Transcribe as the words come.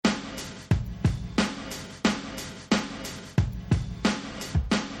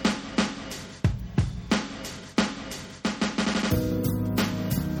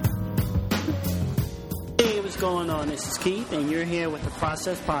going on? This is Keith, and you're here with the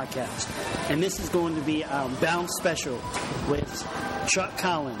Process Podcast. And this is going to be our Bounce Special with Chuck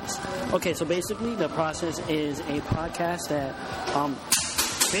Collins. Okay, so basically, the Process is a podcast that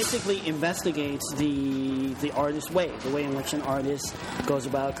basically investigates the artist's way, the way in which an artist goes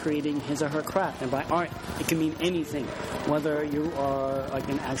about creating his or her craft. And by art, it can mean anything, whether you are like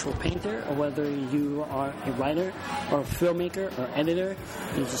an actual painter or whether you are a writer or a filmmaker or editor.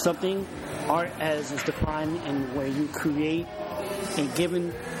 It's something, art as is defined in where you create a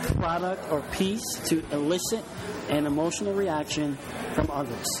given product or piece to elicit an emotional reaction from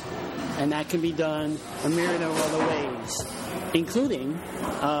others. And that can be done a myriad of other ways, including,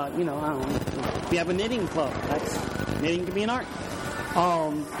 I don't know, we have a knitting club. Knitting can be an art.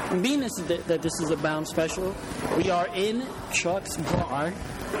 Being that this is a Bound special, we are in Chuck's bar,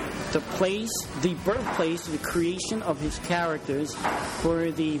 the birthplace, the creation of his characters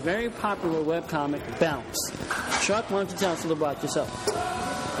for the very popular webcomic Bounce. Chuck, why don't you tell us a little about yourself?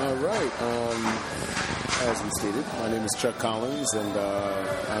 All right. As we stated, my name is Chuck Collins, and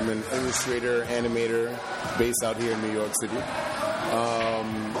I'm an illustrator, animator, based out here in New York City.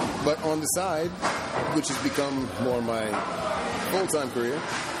 But on the side, which has become more my full-time career,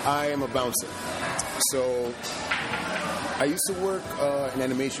 I am a bouncer. So I used to work in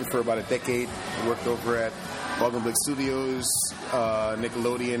animation for about a decade. I worked over at Baldwin Blick Studios,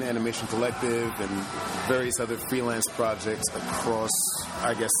 Nickelodeon Animation Collective, and various other freelance projects across,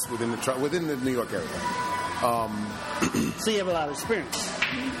 I guess, within the New York area. So you have a lot of experience.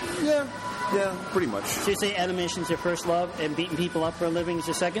 Yeah, pretty much. So you say animation's your first love and beating people up for a living is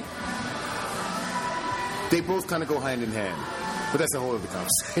your second? They both kind of go hand in hand, but that's a whole other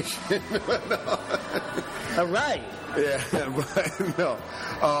conversation. All right. Yeah, but no.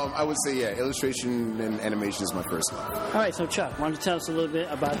 I would say, illustration and animation is my first love. All right, so Chuck, why don't you tell us a little bit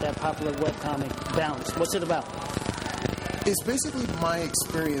about that popular webcomic, Bounce? What's it about? It's basically my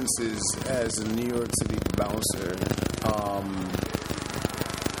experiences as a New York City bouncer.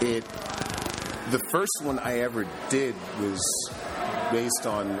 The first one I ever did was based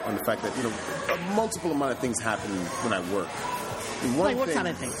on the fact that, a multiple amount of things happen when I work. What kind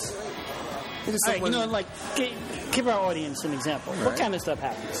of things? All right, give our audience an example. Right. What kind of stuff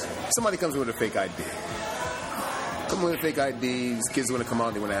happens? Somebody comes with a fake ID. These kids want to come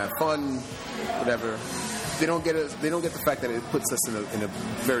out, they want to have fun, whatever. They don't get the fact that it puts us in a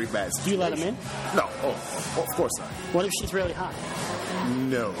very bad situation. Do you let them in? No. Oh, of course not. What if she's really hot?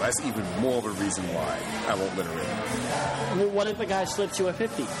 No, that's even more of a reason why I won't let her in. Well, what if a guy slips you a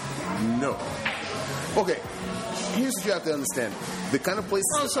 50? No. Okay, here's what you have to understand. The kind of places...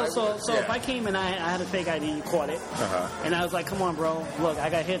 So if I came and I had a fake ID, you caught it, and I was like, come on, bro, look, I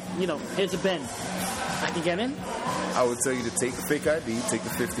got hit, here's a bend. I can get in? I would tell you to take the fake ID, take the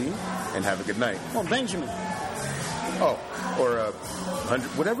 50, and have a good night. Well, Benjamin. Oh, or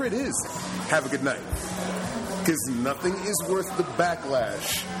 100, whatever it is, have a good night. Because nothing is worth the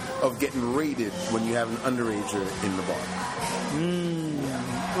backlash of getting raided when you have an underager in the bar.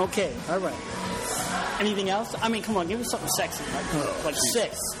 Okay, all right. Anything else? I mean, come on, give me something sexy, like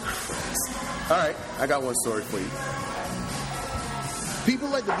sex. All right, I got one story for you. People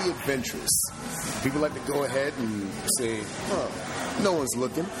like to be adventurous. People like to go ahead and say, no one's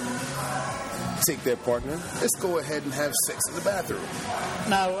looking. Take their partner. Let's go ahead and have sex in the bathroom.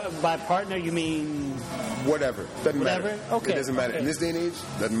 Now, by partner, you mean... Whatever. Doesn't matter. Okay. It doesn't matter. In this day and age,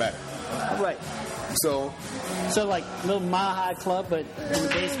 doesn't matter. Right. So like little Mile High Club, but in the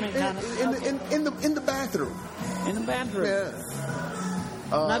basement, kind of? In the bathroom. In the bathroom? Yeah.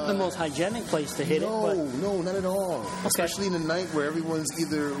 Not the most hygienic place to hit it. No, not at all. Okay. Especially in the night where everyone's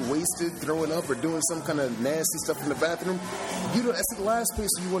either wasted, throwing up, or doing some kind of nasty stuff in the bathroom. That's the last place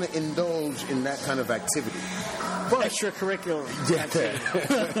you want to indulge in that kind of activity. But, extracurricular activity.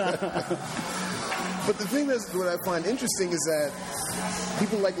 But the thing that's what I find interesting is that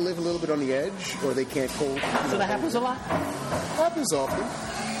people like to live a little bit on the edge, or they can't cope. So that happens a lot? Happens often.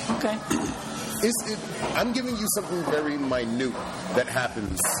 Okay. I'm giving you something very minute that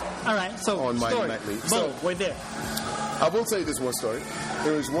happens. All right, so on my story. nightly. Boom, So we're there. I will tell you this one story.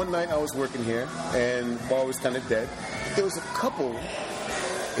 There was one night I was working here, and the bar was kind of dead. There was a couple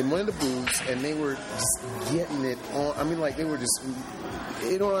in one of the booths, and they were just getting it on. I mean, like, they were just...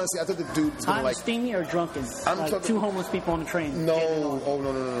 honestly, I thought the dude was going to, steamy or drunken? Like two homeless people on the train? No.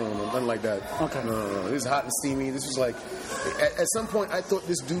 No. Nothing like that. Okay. No. This was hot and steamy. This was like... At some point, I thought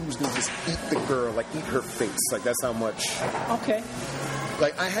this dude was going to just eat the girl, like, eat her face. Like, that's how much... Okay.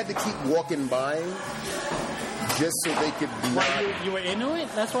 Like, I had to keep walking by just so they could not... You were into it?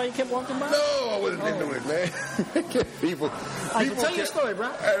 That's why you kept walking by? No, I wasn't into it, man. people I can tell you a story, bro.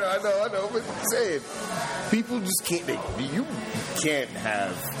 I know, but say it. people just can't. You can't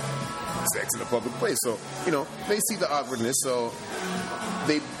have sex in a public place. So they see the awkwardness. So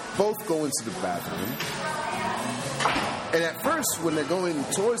they both go into the bathroom. And at first, when they're going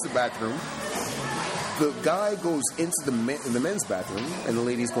towards the bathroom, the guy goes into the men's bathroom, and the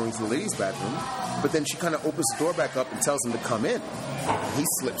lady's going to the ladies' bathroom. But then she kind of opens the door back up and tells him to come in. He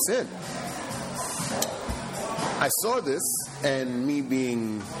slips in. I saw this, and me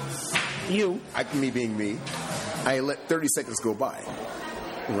being me, I let 30 seconds go by.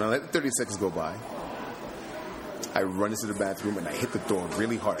 And when I let 30 seconds go by, I run into the bathroom and I hit the door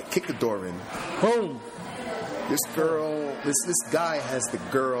really hard. I kick the door in. Boom. This guy has the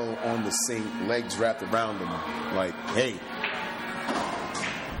girl on the sink, legs wrapped around him, like, hey.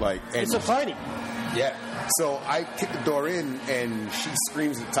 It's a party. Yeah. So I kick the door in, and she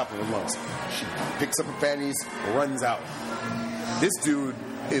screams at the top of her lungs. She picks up her panties, runs out. This dude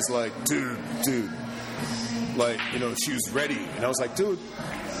is like, dude. Like, she was ready. And I was like, dude,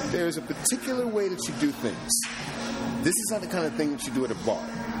 there's a particular way that you do things. This is not the kind of thing that you do at a bar.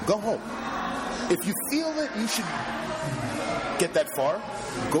 Go home. If you feel that you should get that far,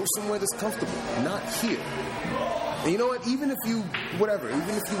 go somewhere that's comfortable, not here. And you know what? Even if you wanted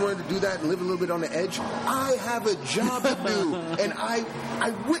to do that and live a little bit on the edge, I have a job to do. And I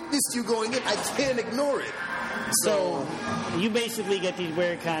witnessed you going in. I can't ignore it. So you basically get these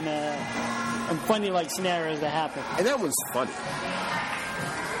weird kind of funny scenarios that happen. And that one's funny.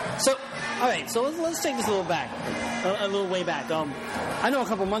 So, all right. So let's take this a little way back. I know a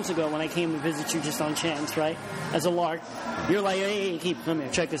couple months ago when I came to visit you just on chance, right? As a lark, you're like, hey, Keith, come here,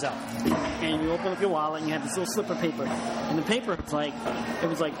 check this out. And you open up your wallet and you have this little slip of paper. And the paper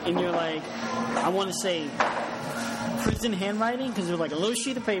was in your I want to say prison handwriting, because it was like a little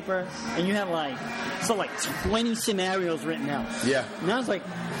sheet of paper and you had 20 scenarios written out. Yeah. And I was like,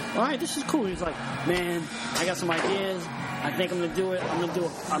 all right, this is cool. He was like, man, I got some ideas. I think I'm gonna do it. I'm gonna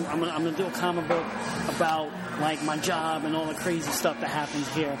do a comic book about my job and all the crazy stuff that happens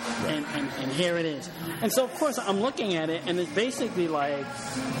here, and here it is. And so of course I'm looking at it, and it's basically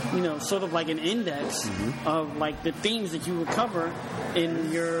sort of like an index of the themes that you would cover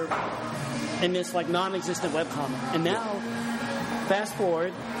in this non-existent webcomic. And now, fast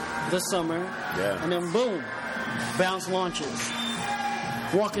forward this summer, and then boom, Bounce launches.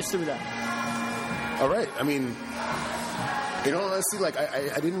 Walk us through that. All right. I mean, honestly,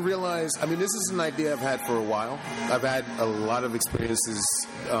 I didn't realize. I mean, this is an idea I've had for a while. I've had a lot of experiences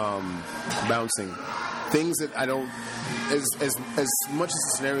bouncing. Things that I don't, as much as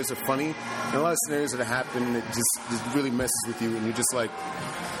the scenarios are funny, and a lot of scenarios that happen that just really messes with you, and you're just like,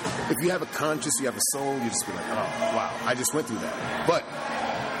 if you have a conscience, you have a soul, you just be like, oh, wow, I just went through that. But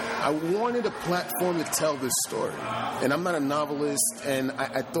I wanted a platform to tell this story. And I'm not a novelist, and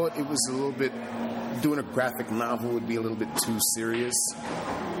I thought it was a little bit, doing a graphic novel would be a little bit too serious.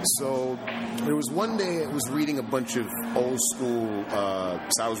 So there was one day I was reading a bunch of old school,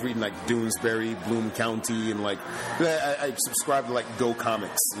 so I was reading Doonesbury, Bloom County, and I subscribed to Go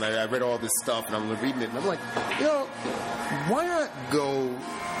Comics, and I read all this stuff, and I'm reading it, and I'm like, why not go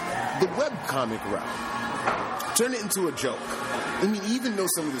the webcomic route? Turn it into a joke. I mean, even though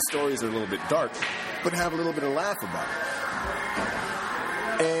some of the stories are a little bit dark, but have a little bit of laugh about it.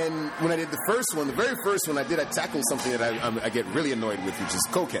 And when I did the very first one I did, I tackled something that I get really annoyed with, which is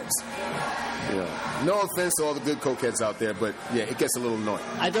cokeheads. No offense to all the good cokeheads out there, but yeah, it gets a little annoying.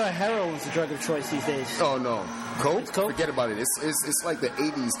 I thought heroin was the drug of choice these days. Oh no, Coke? It's Coke? Forget about it. It's like the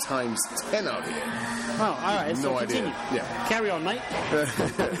 80s times 10 out here. Oh, all right. So no continue. idea. Yeah. Carry on, Mike.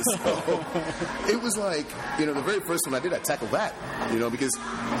 So it was the very first one I did, I tackled that. Because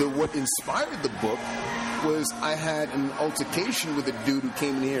what inspired the book was I had an altercation with a dude who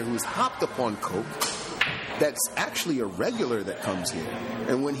came in here who was hopped up on coke. That's actually a regular that comes here.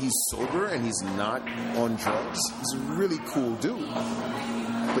 And when he's sober and he's not on drugs, he's a really cool dude.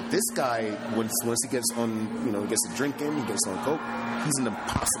 But this guy, once he gets on, he gets to drinking, he gets on coke, he's an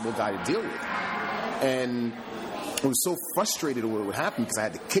impossible guy to deal with. And I was so frustrated with what would happen because I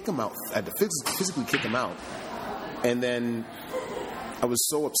had to kick him out. I had to physically kick him out. And then I was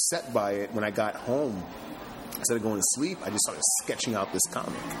so upset by it when I got home. Instead of going to sleep, I just started sketching out this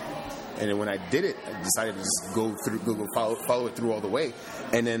comic. And then when I did it, I decided to just follow it through all the way.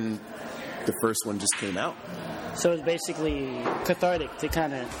 And then the first one just came out. So it's basically cathartic to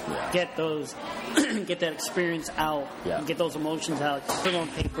kind of get that experience out, and get those emotions out, put it on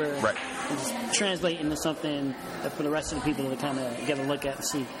paper, right, and just translate into something that for the rest of the people to kind of get a look at and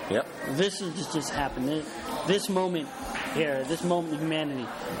see. Yep. This is just happened. This moment here, this moment of humanity.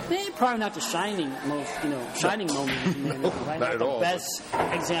 Probably not the shining moment of humanity, no, right? Not at the all. Best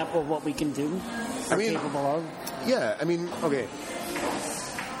example of what we can do. are capable of. Yeah, I mean, okay.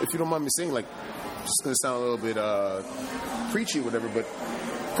 If you don't mind me saying, like, it's going to sound a little bit preachy or whatever, but...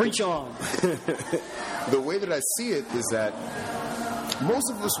 Preach on. The way that I see it is that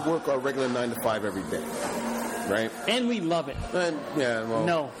most of us work our regular 9 to 5 every day, right? And we love it. And, yeah, well...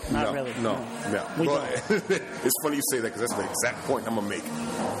 No, not really. No. We well, don't. It's funny you say that because that's the exact point I'm going to make.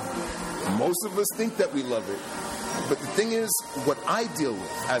 Most of us think that we love it, but the thing is, what I deal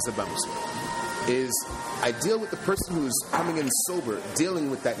with as a bouncer is I deal with the person who is coming in sober,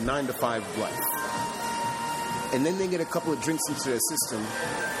 dealing with that 9 to 5 life. And then they get a couple of drinks into their system,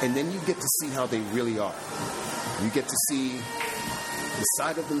 and then you get to see how they really are. You get to see the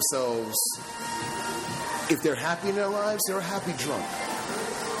side of themselves. If they're happy in their lives, they're a happy drunk.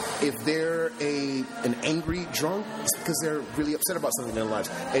 If they're an angry drunk, it's because they're really upset about something in their lives.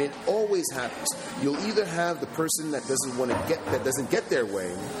 And it always happens. You'll either have the person that doesn't get their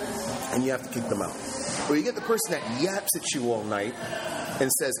way, and you have to kick them out. Or you get the person that yaps at you all night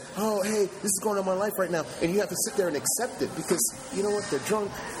and says, oh, hey, this is going on in my life right now. And you have to sit there and accept it because, you know what, they're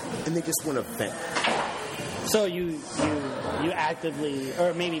drunk and they just want to vent. So you actively,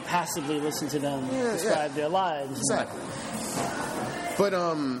 or maybe passively listen to them describe their lives. Exactly. But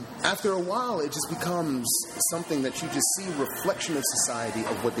after a while, it just becomes something that you just see a reflection of society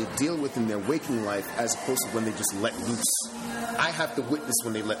of what they deal with in their waking life as opposed to when they just let loose. I have to witness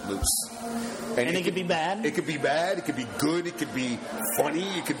when they let loose. And it could be bad. It could be bad. It could be good. It could be funny.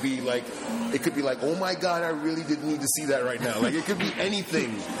 It could be like, oh my God, I really didn't need to see that right now. Like, it could be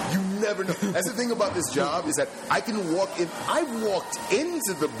anything. You never know. That's the thing about this job is that I can walk in. I've walked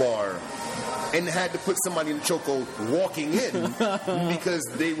into the bar and had to put somebody in a chokehold walking in because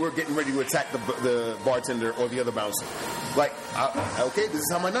they were getting ready to attack the bartender or the other bouncer. Like, okay, this is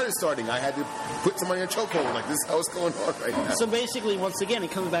how my night is starting. I had to put somebody in a chokehold. Like, this is how it's going on right now. So basically, once again,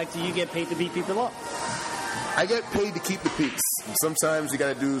 it comes back to you get paid to beat people up. I get paid to keep the peace. Sometimes you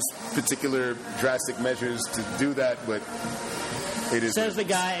got to do particular drastic measures to do that, but it is. Says the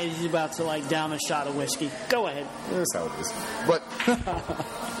guy as he's about to, like, down a shot of whiskey. Go ahead. That's how it is. But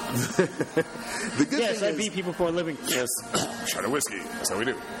the good thing is... I beat people for a living. Yes, shot of whiskey. That's how we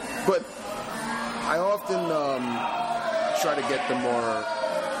do. But I often try to get the more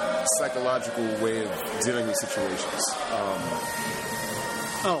psychological way of dealing with situations.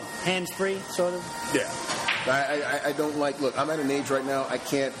 Hands-free, sort of? Yeah. I don't like... Look, I'm at an age right now, I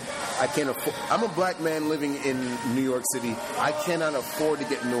can't afford... I'm a black man living in New York City. I cannot afford to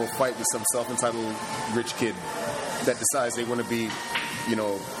get into a fight with some self-entitled rich kid that decides they want to be, you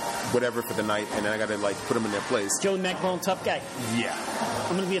know, whatever for the night, and then I got to, like, put them in their place. Joe Neckbone, tough guy. Yeah.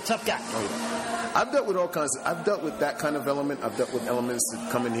 I'm going to be a tough guy. Oh, yeah. I've dealt with all kinds of... I've dealt with that kind of element. I've dealt with elements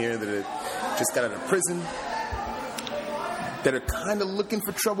that come in here that are just got out of prison, that are kind of looking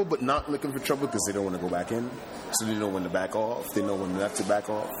for trouble, but not looking for trouble because they don't want to go back in. So they know when to back off. They know when not to back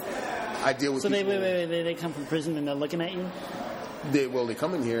off. I deal with people... So they come from prison and they're looking at you? They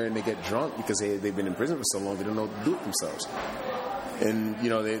come in here and they get drunk because they've been in prison for so long they don't know what to do with themselves. And, you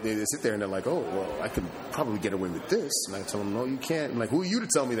know, they sit there and they're like, oh, well, I could probably get away with this. And I tell them, no, you can't. I'm like, who are you to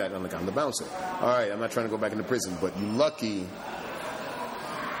tell me that? And I'm like, I'm the bouncer. All right, I'm not trying to go back into prison, but you're lucky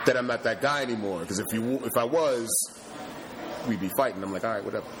that I'm not that guy anymore. Because if I was... we'd be fighting. I'm like, all right,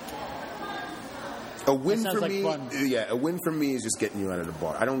 whatever. A win for me, fun. Yeah. A win for me is just getting you out of the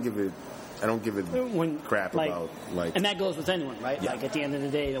bar. I don't give a crap about like. And that goes with anyone, right? Yeah. Like at the end of the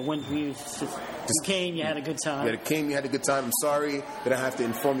day, the win for you is just you came, you had a good time. You had a good time. I'm sorry that I have to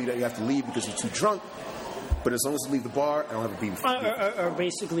inform you that you have to leave because you're too drunk. But as long as you leave the bar, I don't have a beef. Or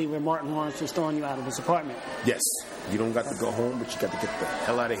basically where Martin Lawrence was throwing you out of his apartment. Yes. You don't got to go home, but you got to get the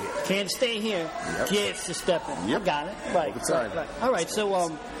hell out of here. Can't stay here. Yep. Gets to step in. Yep. I got it. Right. All the time. Right. All right. So,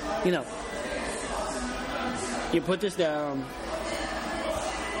 you know, you put this down.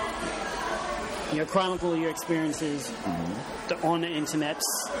 You chronicle your experiences on the internets.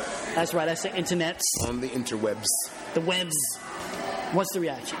 That's right. That's the internets. On the interwebs. The webs. What's the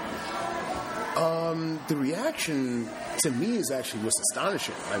reaction? The reaction to me is actually what's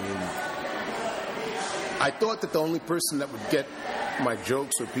astonishing. I mean, I thought that the only person that would get my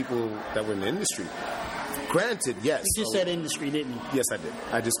jokes were people that were in the industry. Granted, yes. You just said industry, didn't you? Yes, I did.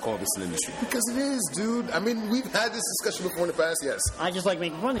 I just called this an industry. Because it is, dude. I mean, we've had this discussion before in the past, yes. I just like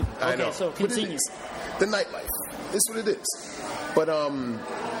making fun of you. I know. So continue. The nightlife. It's what it is. But,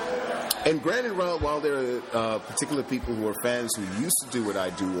 and granted, while there are particular people who are fans who used to do what I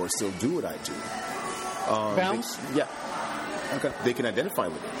do or still do what I do. Bounce? Yeah. Okay. They can identify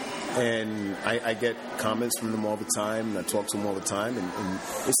with it. And I get comments from them all the time, and I talk to them all the time, and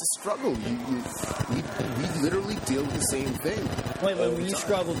it's a struggle. We literally deal with the same thing. Wait, when you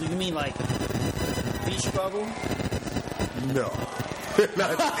struggle, do you mean like the struggle? No.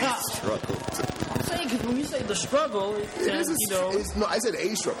 Not the struggle. I'm saying, because when you say the struggle, no, I said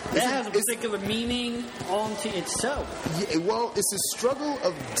a struggle. That has a particular meaning onto itself. Yeah, well, it's a struggle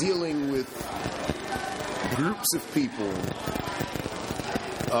of dealing with groups of people.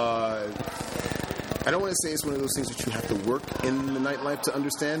 I don't want to say it's one of those things that you have to work in the nightlife to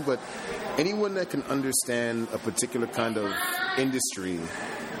understand, but anyone that can understand a particular kind of industry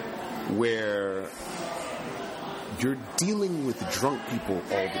where you're dealing with drunk people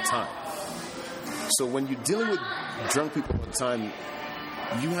all the time. So when you're dealing with drunk people all the time,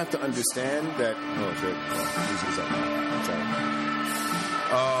 you have to understand that... Oh, shit.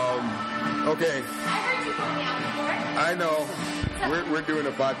 Oh, okay. I know. We're doing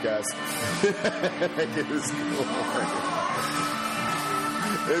a podcast.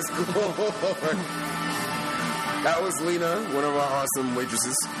 It's cool. That was Lena, one of our awesome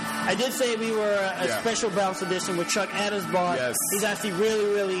waitresses. I did say we were a special bounce edition with Chuck at his bar. Yes. He's actually really,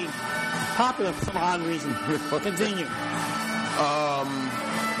 really popular for some odd reason. Continue.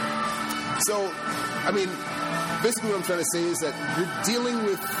 So, I mean, basically what I'm trying to say is that you're dealing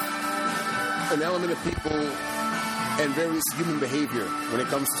with an element of people and various human behavior when it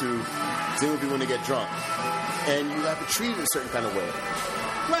comes to dealing with people when they get drunk. And you have to treat it a certain kind of way.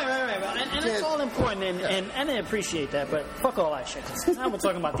 Right. And it's all important, and I appreciate that, but fuck all that shit. Now we're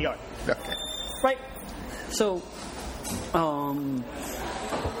talking about the art. Okay. Right. So,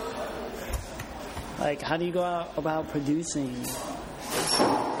 like, how do you go about producing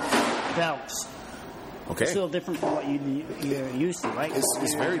Bounce? Okay. It's a little different from what you're used to, right?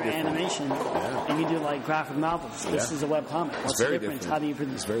 It's very different. Animation, and you do like graphic novels. This is a web comic. What's the difference? How do you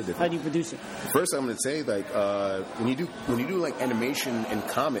produce? It's very different. How do you produce it? First, I'm going to say, like, when you do like animation and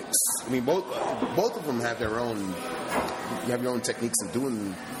comics, I mean, both of them have their own. You have your own techniques of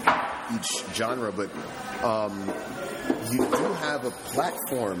doing each genre, but you do have a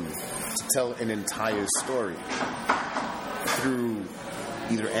platform to tell an entire story through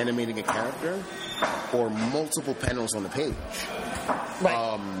either animating a character or multiple panels on the page.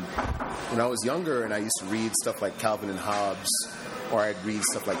 Right. When I was younger and I used to read stuff like Calvin and Hobbes, or I'd read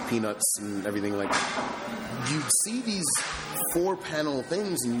stuff like Peanuts and everything, like, you'd see these 4-panel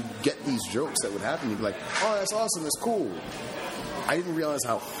things and you'd get these jokes that would happen. You'd be like, oh, that's awesome, that's cool. I didn't realize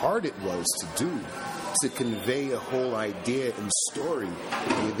how hard it was to do, to convey a whole idea and story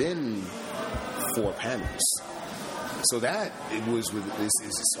within 4 panels. So that is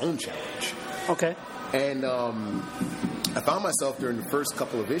its own challenge. Okay. And I found myself during the first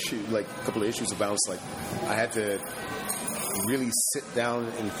couple of issues about, like, I had to really sit down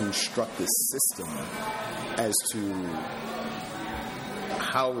and construct this system as to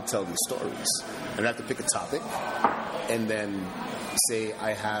how I would tell these stories. And I have to pick a topic and then say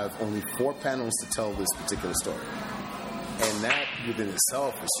I have only 4 panels to tell this particular story. And that within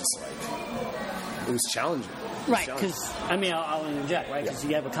itself is just like, it was challenging. Right, because, I mean, I'll interject, right? Because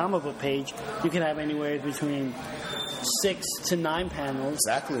you have a comic book page, you can have anywhere between 6 to 9 panels.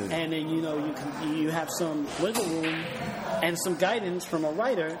 Exactly. And then, you have some wiggle room and some guidance from a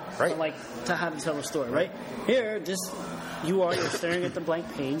writer, right, to how to tell a story, right? Here, you're staring at the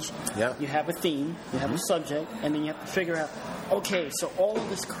blank page. Yeah. You have a theme, you have a subject, and then you have to figure out, okay, so all of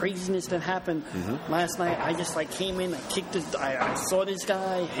this craziness that happened last night, I just came in, I saw this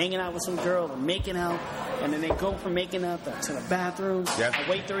guy hanging out with some girl, and making out, and then they go from making out to the bathroom. Yeah. I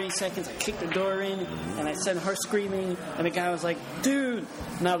wait 30 seconds, I kick the door in, and I send her screaming, and the guy was like, dude,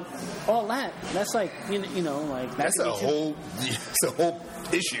 now all that's like, that's a whole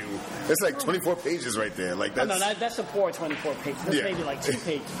issue. That's like 24 pages right there. Like that's a poor 24 pages. That's maybe like 2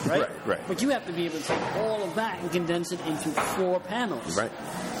 pages, right? Right. But you have to be able to take all of that and condense it into 4 panels. Right.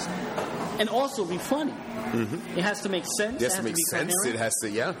 And also be funny. Mm-hmm. It has to make sense. It has to make sense. Coherent. It has to,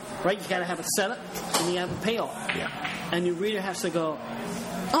 Right? You got to have a setup and you have a payoff. Yeah. And your reader has to go,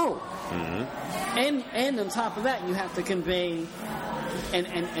 oh. Mm-hmm. And on top of that, you have to convey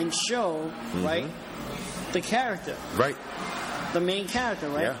and show, right, the character. Right. The main character,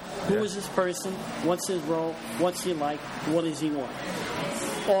 right? Yeah. Who is this person? What's his role? What's he like? What does he want?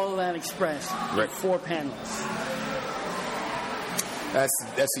 All of that expressed in 4 panels.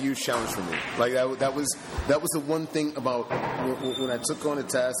 That's a huge challenge for me. Like that was the one thing about when I took on the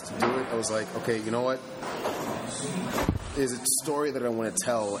task to do it. I was like, okay, you know what? There's a story that I want to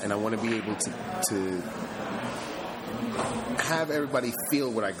tell, and I want to be able to have everybody feel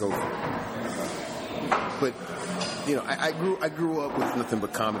what I go through. But I grew up with nothing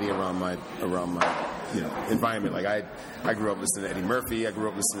but comedy around my environment. Like I grew up listening to Eddie Murphy. I grew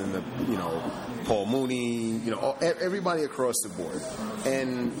up listening to Paul Mooney. Everybody across the board.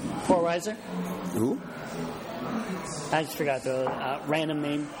 And Paul Reiser? Who? I just forgot the random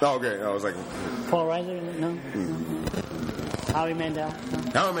name. Oh, okay. I was like, Paul Reiser? No. Howie Mandel?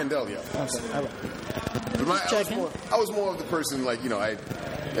 No? Howie Mandel, yeah. Okay. All right. I was more of the person when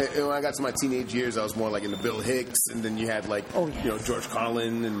I got to my teenage years, I was more like into Bill Hicks, and then you had George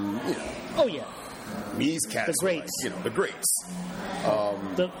Carlin, and oh yeah, these cats, the greats, the greats,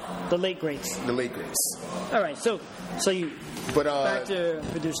 the late greats, All right, so you. But back to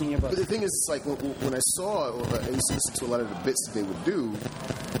producing your book. But the thing is, it's like when I saw, or I used to listen to a lot of the bits that they would do,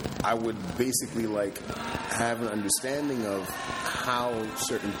 I would basically have an understanding of how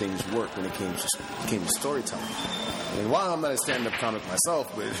certain things work when it came to storytelling. And while I'm not a stand-up comic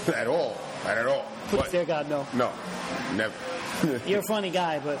myself, but at all. But, dear God, no. No, never. You're a funny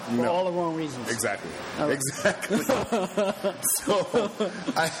guy, but for all the wrong reasons. Exactly. Right. Exactly. So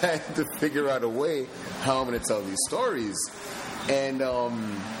I had to figure out a way how I'm going to tell these stories. And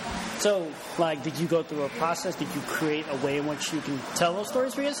so, did you go through a process? Did you create a way in which you can tell those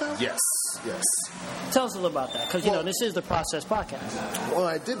stories for yourself? Yes. Tell us a little about that, because this is the Process Podcast. What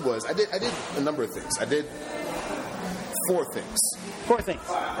I did was I did a number of things. I did 4 things. 4 things.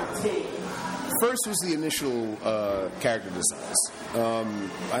 First was the initial character designs.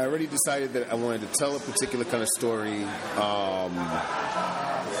 I already decided that I wanted to tell a particular kind of story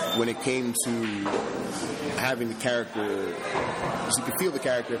when it came to having the character, so you could feel the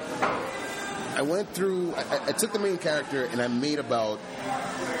character. I went through, I took the main character and I made about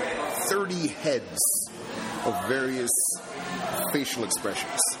 30 heads of various facial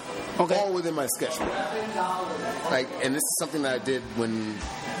expressions. Okay. All within my sketchbook. And this is something that I did when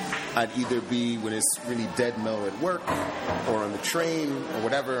I'd either be when it's really dead mellow at work or on the train or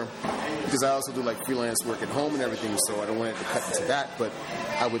whatever, because I also do freelance work at home and everything, so I don't want it to cut into that, but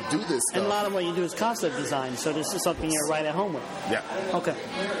I would do this stuff. And a lot of what you do is concept design, so this is something you're right at home with. Yeah. Okay.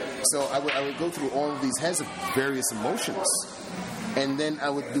 So I would go through all of these heads of various emotions, and then I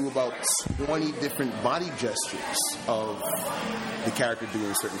would do about 20 different body gestures of the character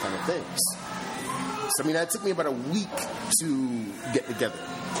doing certain kind of things. So, that took me about a week to get together.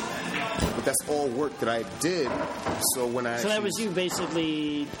 But that's all work that I did. So that was you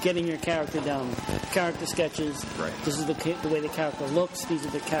basically getting your character down, character sketches. Right. This is the way the character looks. These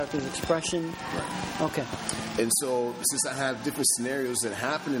are the character's expression. Right. Okay. And so, since I have different scenarios that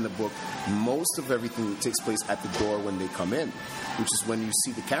happen in the book, most of everything takes place at the door when they come in, which is when you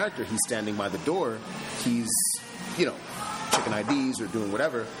see the character. He's standing by the door. He's, checking IDs or doing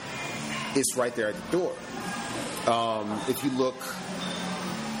whatever. It's right there at the door. If you look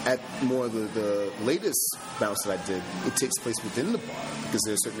at more of the latest bounce that I did, it takes place within the bar because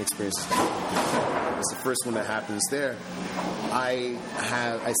there are certain experiences that happen. It's the first one that happens there. I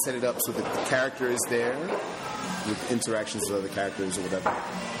set it up so that the character is there with interactions with other characters or whatever.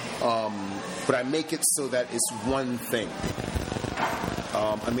 But I make it so that it's one thing.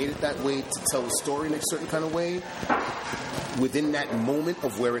 I made it that way to tell a story in a certain kind of way within that moment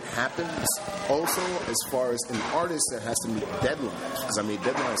of where it happens. Also, as far as an artist that has to meet deadlines, because I made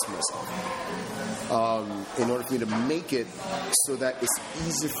deadlines for myself, in order for me to make it so that it's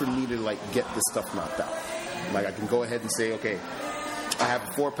easy for me to get this stuff knocked out. I can go ahead and say, okay, I have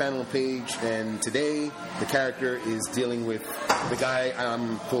a 4-panel page, and today the character is dealing with the guy.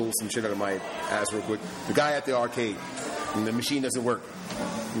 I'm pulling some shit out of my ass real quick. The guy at the arcade, and the machine doesn't work.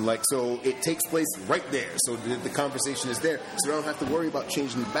 So it takes place right there. So the conversation is there. So I don't have to worry about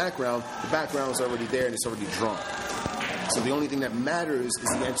changing the background. The background is already there and it's already drawn. So the only thing that matters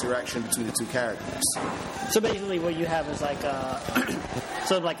is the interaction between the two characters. So basically what you have is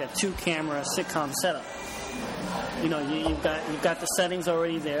sort of like a 2-camera sitcom setup. You've got the settings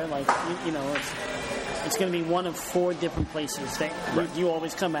already there. It's going to be one of 4 different places that you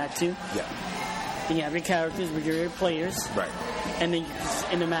always come back to. Yeah. And you have your characters with your players. Right. And then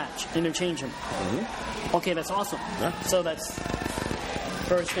in a match, interchange them. Mm-hmm. Okay, that's awesome. Yeah. So that's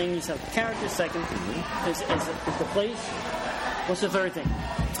first thing. You said character. Second is the place. What's the third thing?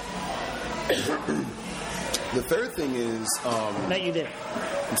 The third thing is that you did.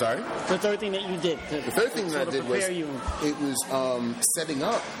 I'm sorry. The third thing that you did. The third thing that I did was it was setting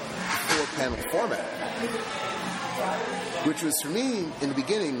up 4-panel format, which was for me in the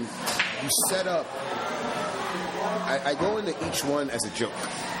beginning. You set up. I go into each one as a joke.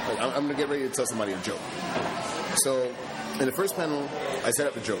 I'm going to get ready to tell somebody a joke. So, in the first panel, I set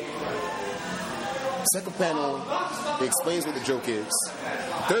up the joke. Second panel, it explains what the joke is.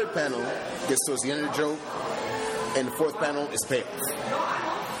 Third panel gets towards the end of the joke, and the fourth panel is payoff.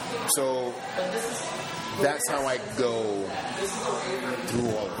 So that's how I go through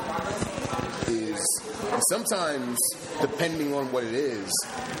all of it. Is sometimes, depending on what it is,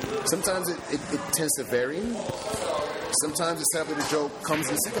 sometimes it tends to vary. Sometimes the setup of the joke comes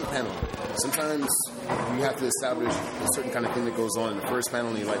in the second panel. Sometimes you have to establish a certain kind of thing that goes on in the first panel,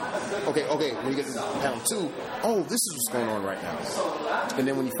 and you're like, okay, when you get to panel 2, oh, this is what's going on right now. And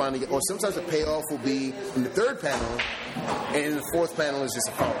then when you finally get, or sometimes the payoff will be in the third panel, and in the fourth panel is just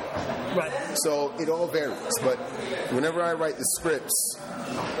a follow-up. Right. So it all varies. But whenever I write the scripts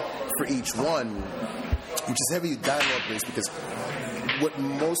for each one, which is heavily dialogue-based, because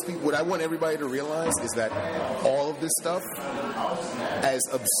what I want everybody to realize is that all of this stuff, as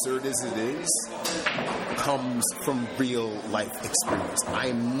absurd as it is, comes from real life experience. I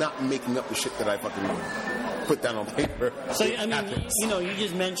am not making up the shit that I fucking put down on paper. So, I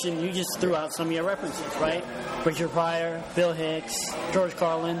mean, you just threw out some of your references, right? Richard Pryor, Bill Hicks, George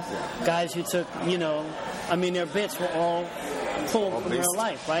Carlin, guys who took, their bits were all pulled from real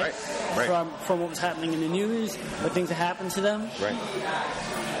life, right? Right. From what was happening in the news, or things that happened to them. Right.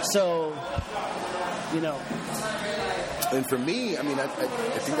 So, And for me, I think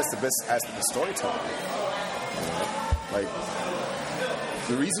that's the best aspect of storytelling. Like,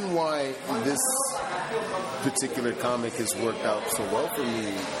 the reason why this particular comic has worked out so well for me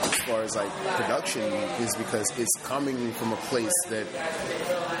as far as like production is because it's coming from a place that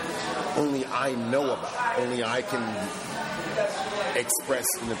only I know about, only I can express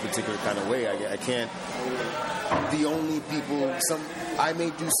in a particular kind of way. I can't. The only people, I may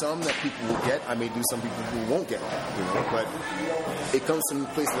do some that people will get. I may do some people who won't get, but it comes from the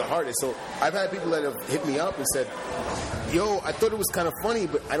place of the heart. And so I've had people that have hit me up and said, yo, I thought it was kind of funny,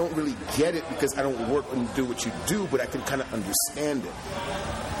 but I don't really get it because I don't work and do what you do, but I can kind of understand it.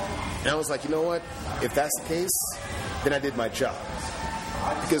 And I was like, you know what? If that's the case, then I did my job.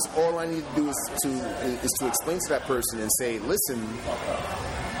 Because all I need to do is to explain to that person and say, listen,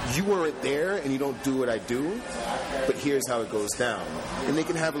 you weren't there and you don't do what I do, but here's how it goes down. And they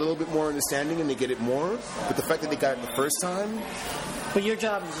can have a little bit more understanding and they get it more, but the fact that they got it the first time. But your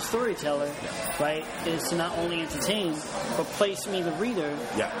job as a storyteller, right, is to not only entertain, but place me, the reader,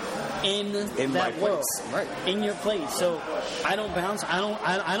 in that world, right, in your place. So I don't bounce.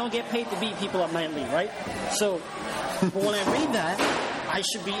 I don't get paid to beat people up nightly, right? So, but when I read that, I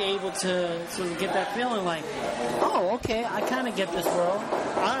should be able to get that feeling like, oh, okay, I kind of get this world.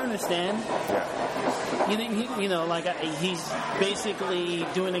 I understand. Yeah. He's basically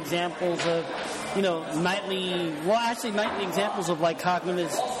doing examples of, nightly examples of like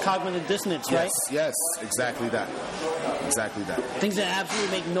cognitive dissonance, right? Yes, exactly that. Things that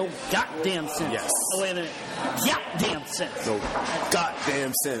absolutely make no goddamn sense. Yes. Oh, wait a minute. Goddamn sense. No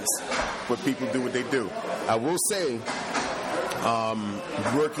goddamn sense. But people do what they do. I will say,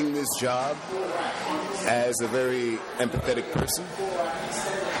 working this job as a very empathetic person,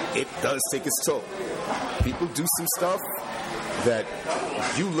 it does take its toll. People do some stuff that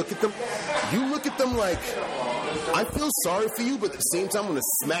you look at them like, I feel sorry for you, but at the same time I'm going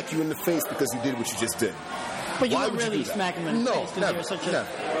to smack you in the face because you did what you just did. But you wouldn't really smack him in the face because you're such I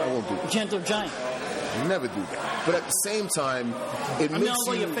won't do that. Gentle giant. Never do that. But at the same time,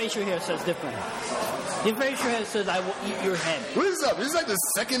 although your facial hair says different. Your facial hair says, I will eat your head. What is up? This is like the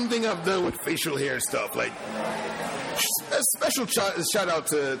second thing I've done with facial hair stuff. Like, a special shout out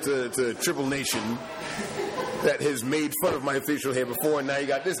to Triple Nation that has made fun of my facial hair before, and now you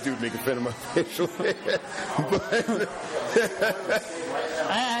got this dude making fun of my facial hair. But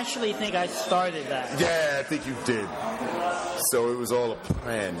I actually think I started that. Yeah, I think you did. So it was all a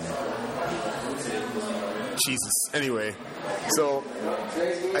plan. Jesus. Anyway, so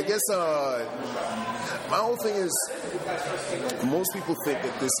I guess my whole thing is, most people think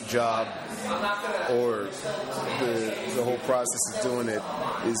that this job or the whole process of doing it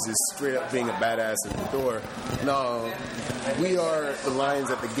is just straight up being a badass at the door. No, we are the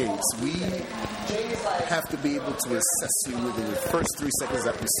lions at the gates. We have to be able to assess you within the first 3 seconds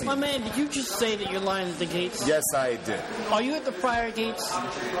that we see. My man, did you just say that you're lions at the gates? Yes, I did. Are you at the Friar Gates?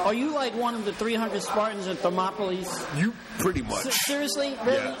 Are you like one of the 300 Spartans at Thermopylae? You pretty much. Seriously?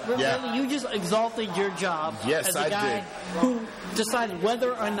 Really? Yeah. Really? You just exalted your job as a guy who decided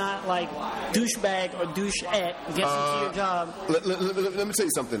whether or not, like, douchebag or douchette gets into your job. Let me tell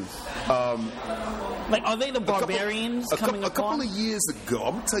you something. Like, are they the barbarians coming upon? A couple of years ago,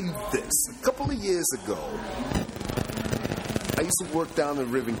 I'm going to tell you this. A couple of years ago, I used to work down in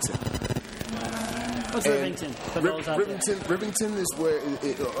Rivington. What's Rivington? Rivington is where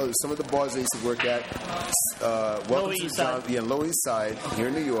some of the bars I used to work at. Lower East Side. Lower East Side, here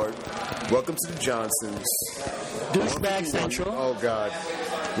in New York. Welcome to the Johnsons. Douchebag Central. Oh, God.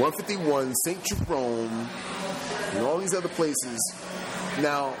 151, St. Jerome, and all these other places.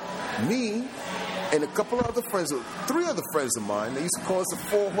 Now, me and a couple of other friends, 3 other friends of mine, they used to call us the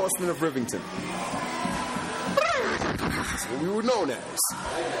 4 Horsemen of Rivington. That's what we were known as.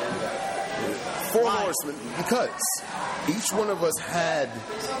 4 horsemen, because each one of us had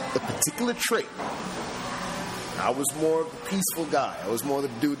a particular trait. I was more of a peaceful guy. I was more the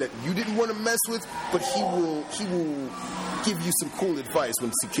dude that you didn't want to mess with, but he will give you some cool advice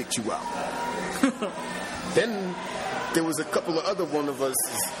once he kicked you out. Then there was a couple of other one of us.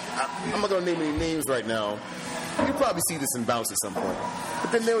 I'm not going to name any names right now. You'll probably see this in Bounce at some point.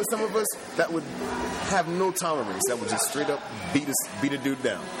 But then there were some of us that would have no tolerance, that would just straight up beat a dude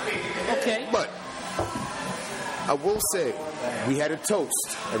down. Okay. But I will say, we had a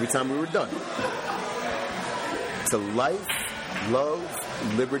toast every time we were done. To life, love,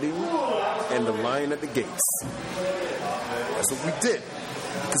 liberty, and the lion at the gates. That's what we did,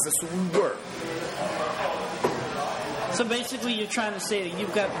 because that's what we were. So basically, you're trying to say that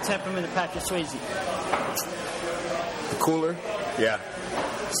you've got the temperament of Patrick Swayze. Cooler? Yeah.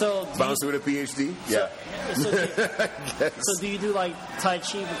 So Bouncer with a PhD? Yeah. So, I guess. So do you do like Tai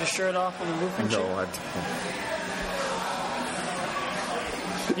Chi with the shirt off on the roof and shit? No, I don't.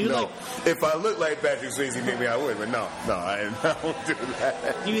 No. If I looked like Patrick Swayze, maybe I would, but no, I won't do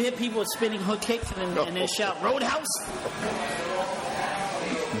that. Do you hit people with spinning hook kicks and then shout "Roadhouse"?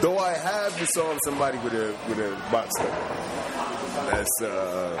 Though I have disarmed somebody with a box cutter. That's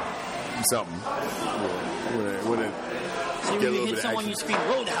something. So when you hit someone, you scream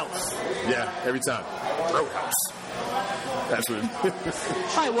 "Roadhouse." Yeah, every time. Roadhouse. That's what. All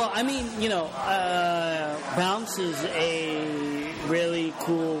right. Well, I mean, Bounce is a really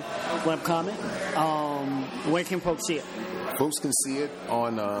cool webcomic. Where can folks see it? Folks can see it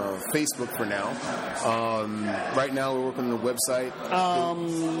on Facebook for now. Right now, we're working on the website.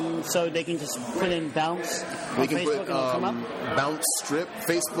 So they can just put in Bounce on Facebook and it'll come up? Bounce Strip,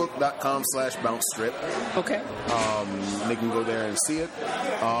 Facebook.com/Bounce Strip. Okay. They can go there and see it.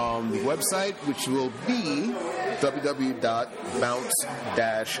 The website, which will be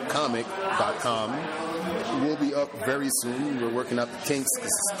www.bounce-comic.com, will be up very soon. We're working out the kinks.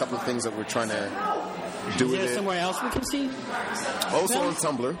 There's a couple of things that we're trying to do with it. Is there somewhere else we can see? Also on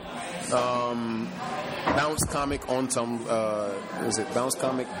Tumblr. Bounce Comic on Tumblr. Is it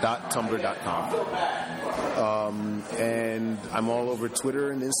bouncecomic.tumblr.com? And I'm all over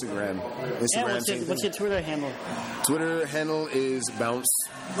Twitter and Instagram. What's your Twitter handle? Twitter handle is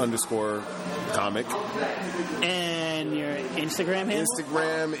bounce_comic. And your Instagram handle?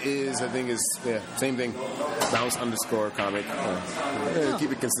 Instagram is, same thing. Bounce_comic.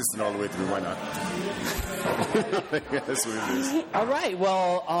 Keep it consistent all the way through. Why not? That's what it is. All right.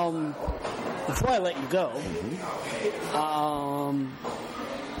 Well, before I let you go,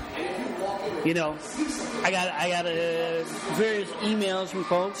 I got various emails from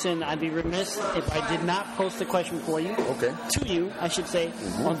folks, and I'd be remiss if I did not post a question for you. Okay. To you, I should say,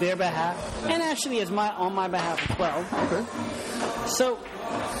 on their behalf, and actually on my behalf as well. Okay. So,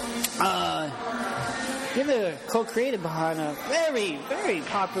 you're the co-creator behind a very, very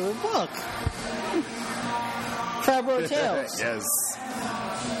popular book, Triborough Tales. Yes.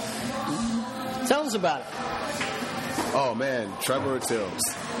 Tell us about it. Oh man, Triborough Tales.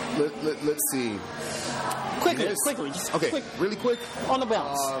 Let's see. Quickly, quick. Really quick. On the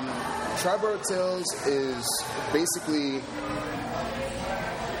bounce. Triborough Tales is basically,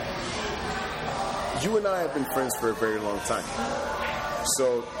 you and I have been friends for a very long time.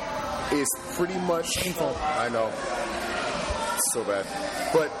 So it's pretty much shameful. I know. It's so bad.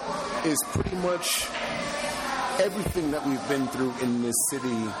 But it's pretty much everything that we've been through in this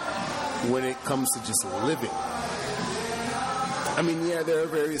city when it comes to just living. I mean, yeah, there are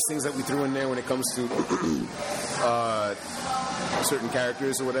various things that we threw in there when it comes to certain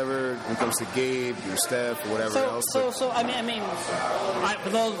characters or whatever. When it comes to Gabe or Steph or whatever else. So I mean, for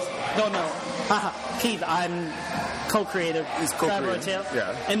those who don't know, Keith, I'm co-creative. He's co-creative. Tale.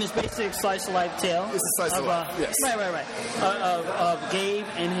 Yeah. And this basic slice of life tale. It's a slice of life. Yes. Right. Of Gabe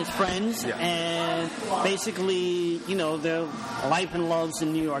and his friends, and basically, their life and loves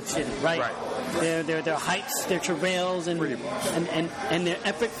in New York City, right? Right. Their heights, their travails, and their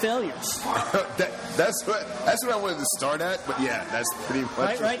epic failures. That's what I wanted to start at, but yeah, that's pretty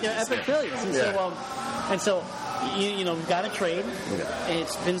much right. Their epic failures, and so we've got a trade. Yeah.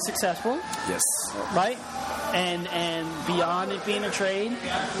 It's been successful. Yes. Right. And beyond it being a trade,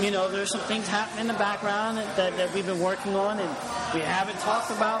 there's some things happening in the background that we've been working on, and we haven't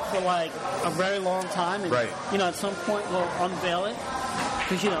talked about for like a very long time. And, right. At some point we'll unveil it,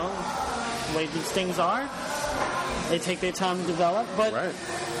 because the way these things are, they take their time to develop. But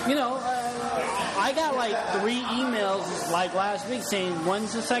I got like 3 emails like last week saying,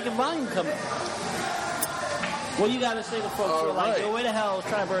 when's the second volume coming? What do you got to say to folks who are like, Go Way to Hell,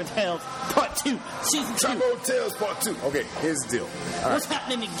 Tri-Bird Tales, Part 2, Season 2? Tri-Bird Tales, Part 2. Okay, here's the deal. What's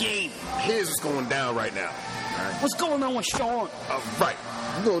happening in the game? Here's what's going down right now. All right? What's going on with Sean? Right.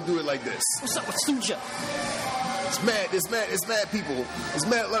 We're going to do it like this. What's up with Suja? It's mad people. There's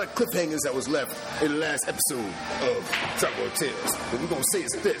a lot of cliffhangers that was left in the last episode of Tri-Bird Tales. What we're going to say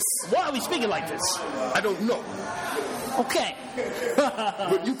is this. Why are we speaking like this? I don't know. Okay.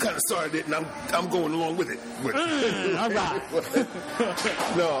 But you kind of started it, and I'm going along with it. All right.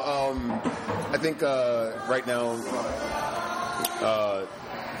 No, I think right now,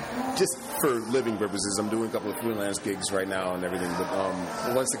 just for living purposes, I'm doing a couple of freelance gigs right now and everything.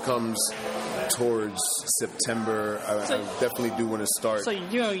 But once it comes towards September, I definitely do want to start. So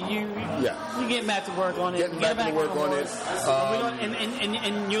you get back to work on it. Getting back to work on it.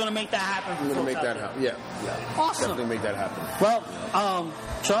 And you're gonna make that happen. I'm gonna make that happen. Yeah. Awesome. Definitely make that happen. Well,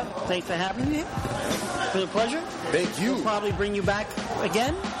 Chuck, thanks for having me. It's been a pleasure. Thank you. We'll probably bring you back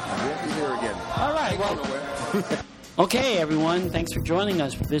again. We'll be here again. All right. Well. Okay, everyone. Thanks for joining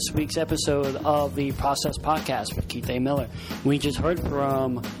us for this week's episode of the Process Podcast with Keith A. Miller. We just heard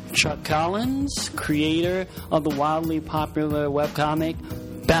from Chuck Collins, creator of the wildly popular webcomic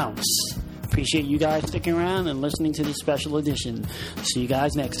Bounce. Appreciate you guys sticking around and listening to this special edition. See you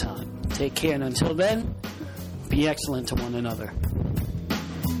guys next time. Take care, and until then, be excellent to one another.